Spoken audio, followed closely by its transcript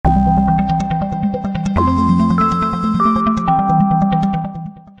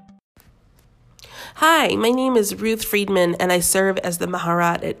Hi, my name is Ruth Friedman, and I serve as the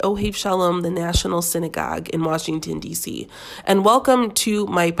Maharat at Ohev Shalom, the National Synagogue in Washington, D.C. And welcome to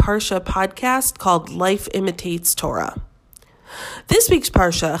my Parsha podcast called Life Imitates Torah. This week's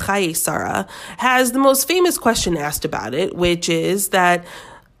Parsha, Chayei Sarah, has the most famous question asked about it, which is that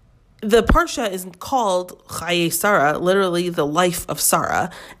the Parsha is called Chayei Sarah, literally the life of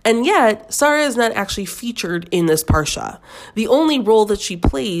Sarah, and yet Sarah is not actually featured in this Parsha. The only role that she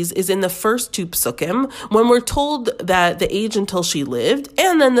plays is in the first two psukim, when we're told that the age until she lived,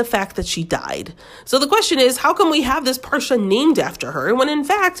 and then the fact that she died. So the question is, how come we have this Parsha named after her, when in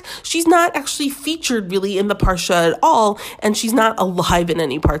fact, she's not actually featured really in the Parsha at all, and she's not alive in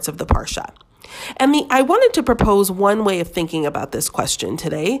any parts of the Parsha? And I wanted to propose one way of thinking about this question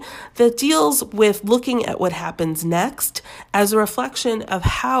today that deals with looking at what happens next as a reflection of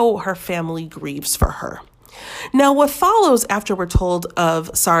how her family grieves for her. Now, what follows after we're told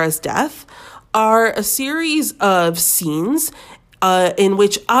of Sarah's death are a series of scenes in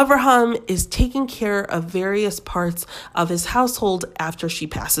which Avraham is taking care of various parts of his household after she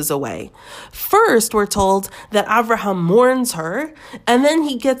passes away. First, we're told that Avraham mourns her, and then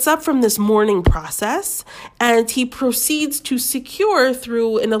he gets up from this mourning process, and he proceeds to secure,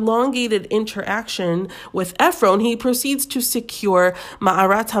 through an elongated interaction with Ephron, he proceeds to secure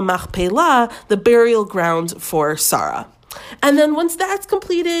Ma'arat HaMachpelah, the burial ground for Sarah. And then once that's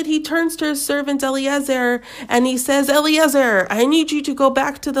completed, he turns to his servant Eliezer and he says, Eliezer, I need you to go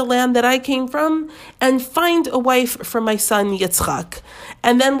back to the land that I came from and find a wife for my son Yitzchak.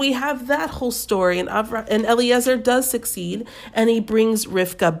 And then we have that whole story, and Eliezer does succeed, and he brings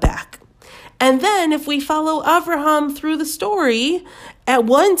Rivka back. And then if we follow Avraham through the story, at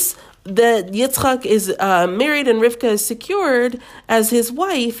once that Yitzchak is married and Rivka is secured as his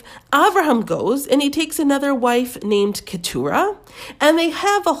wife, Avraham goes and he takes another wife named Keturah, and they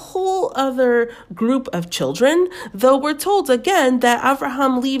have a whole other group of children, though we're told again that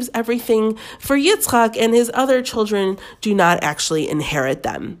Avraham leaves everything for Yitzchak and his other children do not actually inherit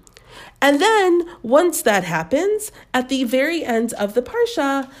them. And then once that happens, at the very end of the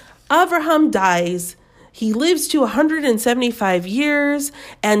Parsha, Avraham dies. He lives to 175 years,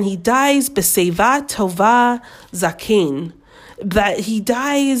 and he dies b'seva tova zaken. That he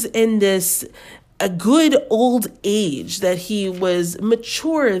dies in this a good old age, that he was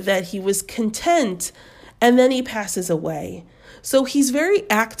mature, that he was content, and then he passes away. So he's very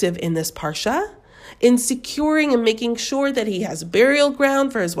active in this parsha, in securing and making sure that he has burial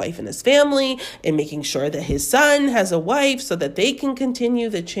ground for his wife and his family, and making sure that his son has a wife so that they can continue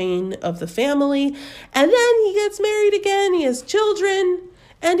the chain of the family. And then he gets married again, he has children,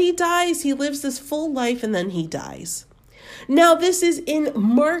 and he dies. He lives this full life and then he dies. Now, this is in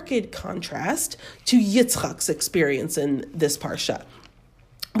marked contrast to Yitzchak's experience in this parsha.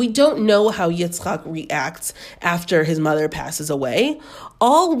 We don't know how Yitzchak reacts after his mother passes away.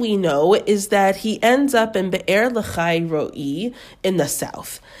 All we know is that he ends up in Be'er Lachai Ro'i in the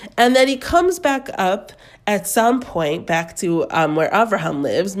south, and that he comes back up at some point back to where Avraham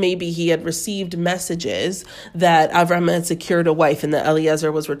lives. Maybe he had received messages that Avraham had secured a wife and that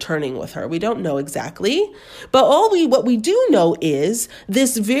Eliezer was returning with her. We don't know exactly, but what we do know is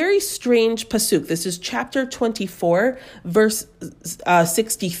this very strange pasuk. This is chapter 24, verse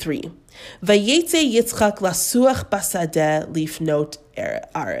 63. Vayetze Yitzchak lasuach basadeh lifnot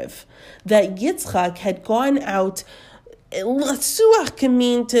arev. That Yitzchak had gone out. Lasuach can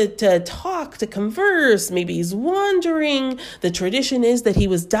mean to talk, to converse. Maybe he's wandering. The tradition is that he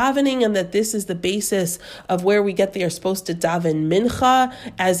was davening, and that this is the basis of where we get they are supposed to daven mincha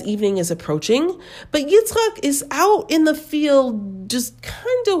as evening is approaching. But Yitzchak is out in the field, just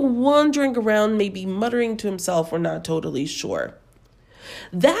kind of wandering around, maybe muttering to himself. We're not totally sure.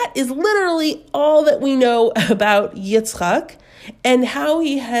 That is literally all that we know about Yitzchak and how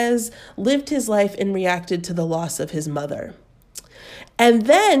he has lived his life and reacted to the loss of his mother. And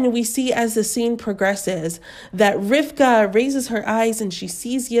then we see, as the scene progresses, that Rivka raises her eyes and she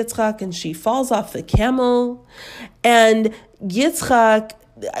sees Yitzchak and she falls off the camel. And Yitzchak,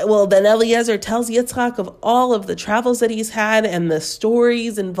 then Eliezer tells Yitzchak of all of the travels that he's had and the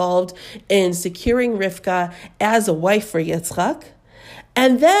stories involved in securing Rivka as a wife for Yitzchak.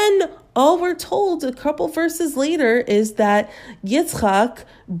 And then all we're told a couple verses later is that Yitzchak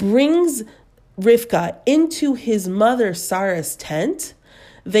brings Rivka into his mother Sarah's tent.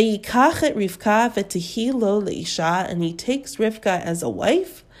 Ve'yikach et Rivka v'tihi lo leisha, and he takes Rivka as a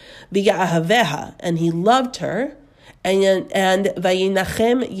wife. Ve'yahaveha, and he loved her. And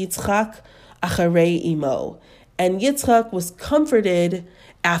vayinachem Yitzchak acharei imo, and Yitzchak was comforted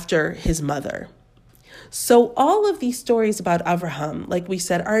after his mother. So all of these stories about Avraham, like we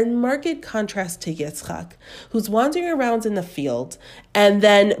said, are in marked contrast to Yitzchak, who's wandering around in the field and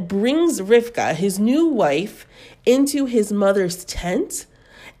then brings Rivka, his new wife, into his mother's tent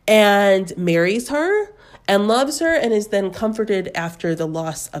and marries her and loves her and is then comforted after the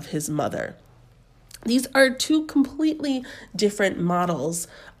loss of his mother. These are two completely different models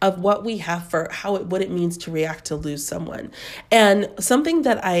of what we have for what it means to react to lose someone. And something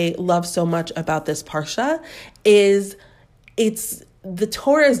that I love so much about this parsha is it's the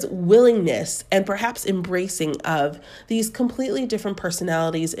Torah's willingness and perhaps embracing of these completely different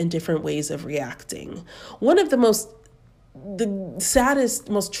personalities and different ways of reacting. One of the saddest,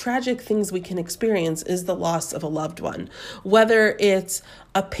 most tragic things we can experience is the loss of a loved one, whether it's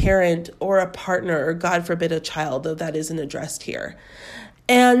a parent or a partner or, God forbid, a child, though that isn't addressed here.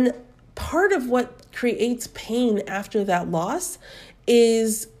 And part of what creates pain after that loss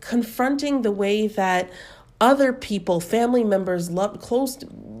is confronting the way that other people, family members, close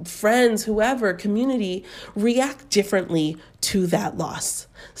friends, whoever, community, react differently to that loss.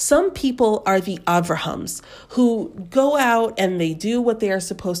 Some people are the Avrahams who go out and they do what they are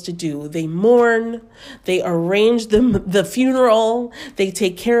supposed to do. They mourn, they arrange the funeral, they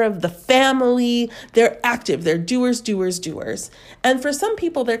take care of the family. They're active, they're doers. And for some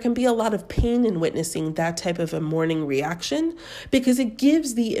people, there can be a lot of pain in witnessing that type of a mourning reaction because it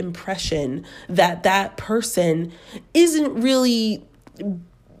gives the impression that that person isn't really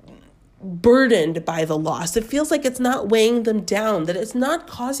burdened by the loss. It feels like it's not weighing them down, that it's not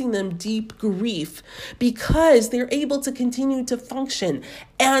causing them deep grief because they're able to continue to function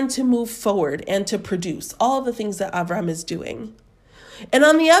and to move forward and to produce all the things that Avram is doing. And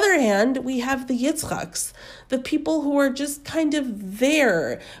on the other hand, we have the Yitzchaks, the people who are just kind of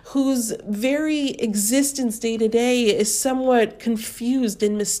there, whose very existence day to day is somewhat confused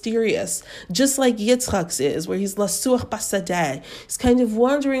and mysterious, just like Yitzchak's is, where he's lasuach basadeh. He's kind of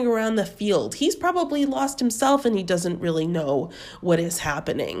wandering around the field. He's probably lost himself and he doesn't really know what is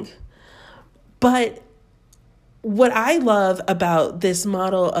happening. But what I love about this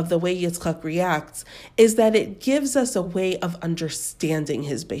model of the way Yitzchak reacts is that it gives us a way of understanding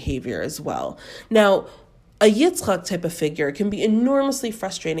his behavior as well. Now, a Yitzchak type of figure can be enormously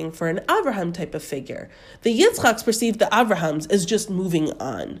frustrating for an Avraham type of figure. The Yitzchaks perceive the Avrahams as just moving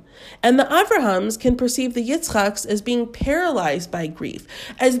on. And the Avrahams can perceive the Yitzchaks as being paralyzed by grief,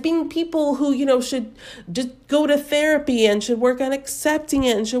 as being people who, should just go to therapy and should work on accepting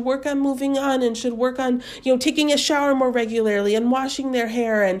it and should work on moving on and should work on, taking a shower more regularly and washing their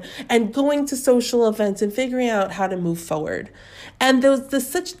hair and going to social events and figuring out how to move forward. And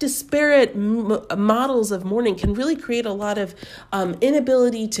such disparate models of mourning can really create a lot of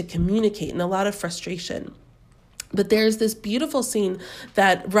inability to communicate and a lot of frustration. But there's this beautiful scene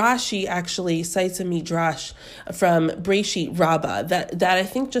that Rashi actually cites a midrash from Breshit Rabbah that I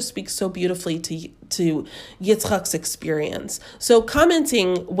think just speaks so beautifully to Yitzchak's experience. So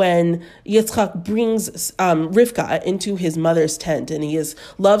commenting when Yitzchak brings Rivka into his mother's tent and he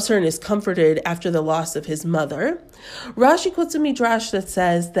loves her and is comforted after the loss of his mother, Rashi quotes a midrash that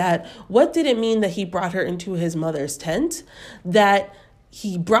says that what did it mean that he brought her into his mother's tent? That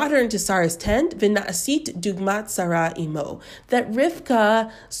he brought her into Sarah's tent, v'na'asit dugmat Sarah imo, that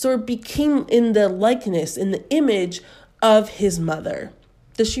Rivka sort of became in the likeness, in the image of his mother.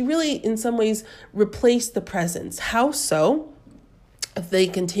 Does she really, in some ways, replace the presence? How so? They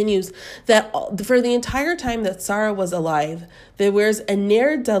continues that for the entire time that Sarah was alive, there was a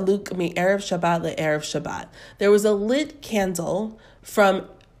ner daluk mi erev Shabbat le erev Shabbat. There was a lit candle from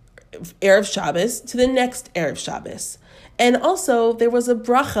erev Shabbos to the next erev Shabbos. And also, there was a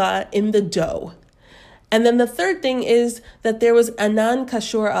bracha in the dough. And then the third thing is that there was anan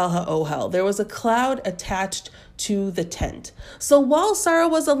kashur al ha'ohel. There was a cloud attached to the tent. So while Sarah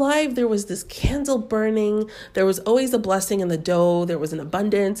was alive, there was this candle burning. There was always a blessing in the dough. There was an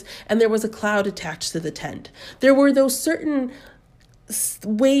abundance. And there was a cloud attached to the tent. There were those certain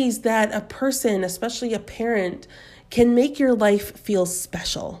ways that a person, especially a parent, can make your life feel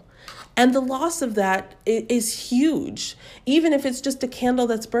special. And the loss of that is huge. Even if it's just a candle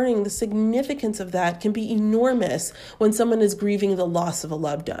that's burning, the significance of that can be enormous when someone is grieving the loss of a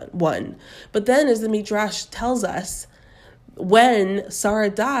loved one. But then, as the Midrash tells us, when Sarah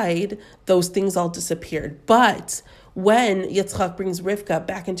died, those things all disappeared. But when Yitzchak brings Rivka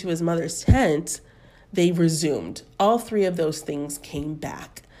back into his mother's tent, they resumed. All three of those things came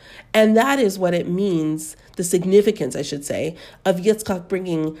back. And that is what it means, the significance, I should say, of Yitzchak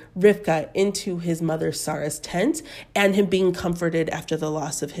bringing Rivka into his mother Sarah's tent and him being comforted after the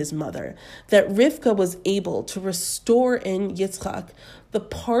loss of his mother. That Rivka was able to restore in Yitzchak the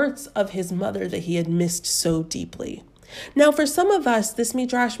parts of his mother that he had missed so deeply. Now, for some of us, this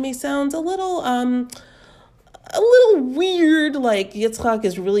midrash may sound a little weird, like Yitzchak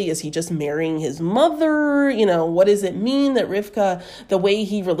is he just marrying his mother? What does it mean that Rivka, the way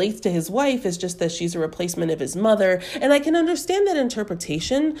he relates to his wife is just that she's a replacement of his mother? And I can understand that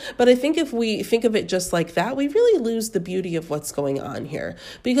interpretation, but I think if we think of it just like that, we really lose the beauty of what's going on here.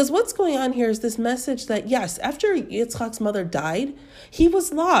 Because what's going on here is this message that, yes, after Yitzchak's mother died, he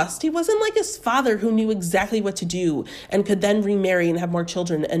was lost. He wasn't like his father who knew exactly what to do and could then remarry and have more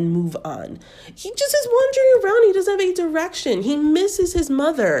children and move on. He just is wandering around. He doesn't have a direction. He misses his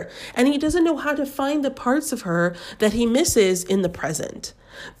mother, and he doesn't know how to find the parts of her that he misses in the present.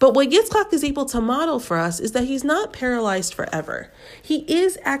 But what Yitzchak is able to model for us is that he's not paralyzed forever. He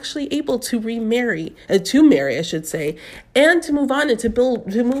is actually able to marry, and to move on and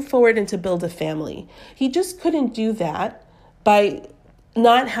to move forward and to build a family. He just couldn't do that by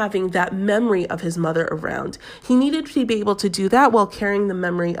not having that memory of his mother around. He needed to be able to do that while carrying the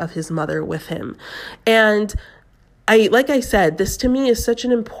memory of his mother with him. And like I said, this to me is such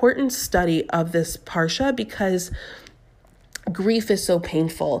an important study of this parsha because grief is so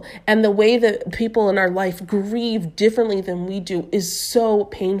painful, and the way that people in our life grieve differently than we do is so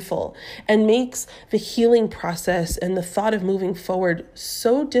painful and makes the healing process and the thought of moving forward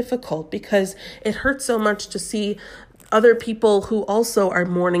so difficult because it hurts so much to see other people who also are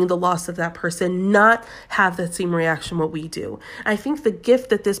mourning the loss of that person not have that same reaction what we do. I think the gift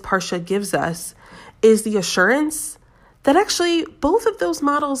that this parsha gives us is the assurance that actually both of those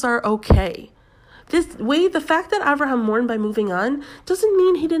models are okay. The fact that Abraham mourned by moving on doesn't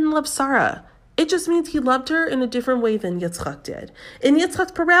mean he didn't love Sarah. It just means he loved her in a different way than Yitzchak did. And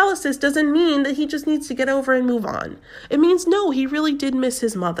Yitzchak's paralysis doesn't mean that he just needs to get over and move on. It means, no, he really did miss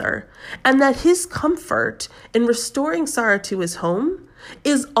his mother. And that his comfort in restoring Sarah to his home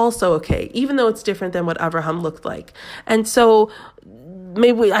is also okay, even though it's different than what Abraham looked like. And so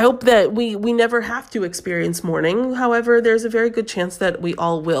I hope that we never have to experience mourning. However, there's a very good chance that we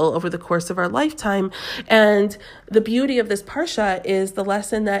all will over the course of our lifetime. And the beauty of this parsha is the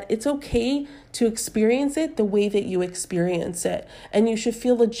lesson that it's okay to experience it the way that you experience it. And you should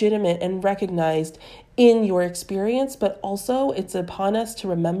feel legitimate and recognized in your experience, but also it's upon us to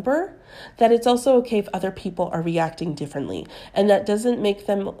remember that it's also okay if other people are reacting differently. And that doesn't make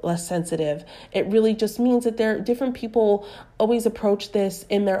them less sensitive. It really just means that different people always approach this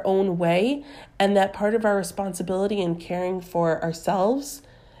in their own way, and that part of our responsibility in caring for ourselves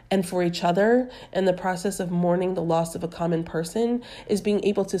and for each other in the process of mourning the loss of a common person is being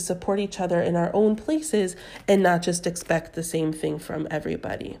able to support each other in our own places and not just expect the same thing from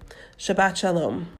everybody. Shabbat Shalom.